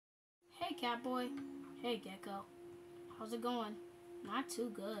Catboy. Hey, Gecko. How's it going? Not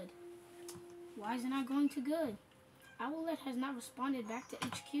too good. Why is it not going too good? Owlette has not responded back to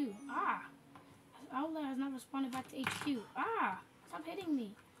HQ. Owlette has not responded back to HQ. Stop hitting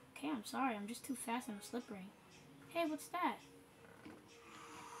me. Okay, I'm sorry. I'm just too fast and I'm slippery. Hey, what's that?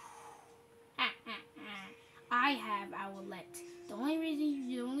 I have Owlette. The only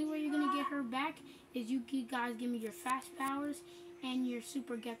way you're gonna get her back is you guys give me your fast powers and your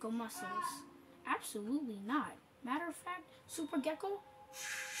Super Gecko muscles. Absolutely not. Matter of fact, Super Gecko.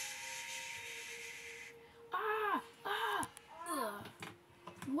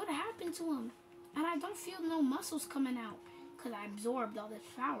 What happened to him? And I don't feel no muscles coming out because I absorbed all this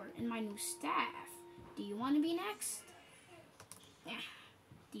power in my new staff. Do you want to be next? Yeah.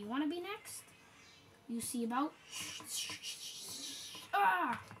 Do you want to be next? You see about?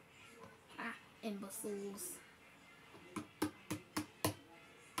 Imbeciles.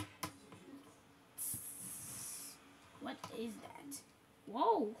 What is that?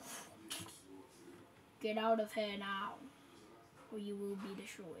 Whoa! Get out of here now, or you will be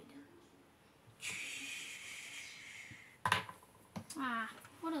destroyed.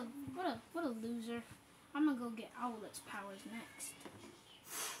 What a loser. I'm gonna go get Owlette's powers next.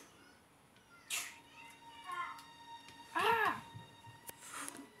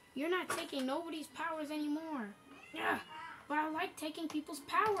 You're not taking nobody's powers anymore. But I like taking people's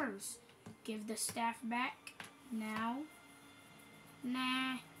powers. Give the staff back now.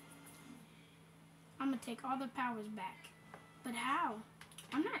 Nah. I'm gonna take all the powers back. But how?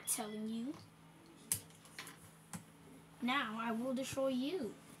 I'm not telling you. Now I will destroy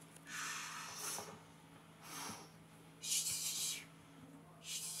you.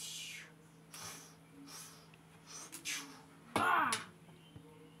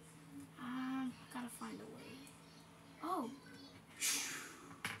 Gotta find a way. Oh.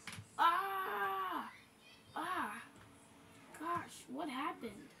 Gosh, what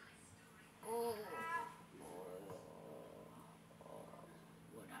happened?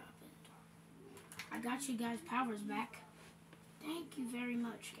 What happened? I got you guys' powers back. Thank you very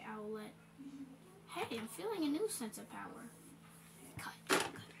much, Owlette. Hey, I'm feeling a new sense of power.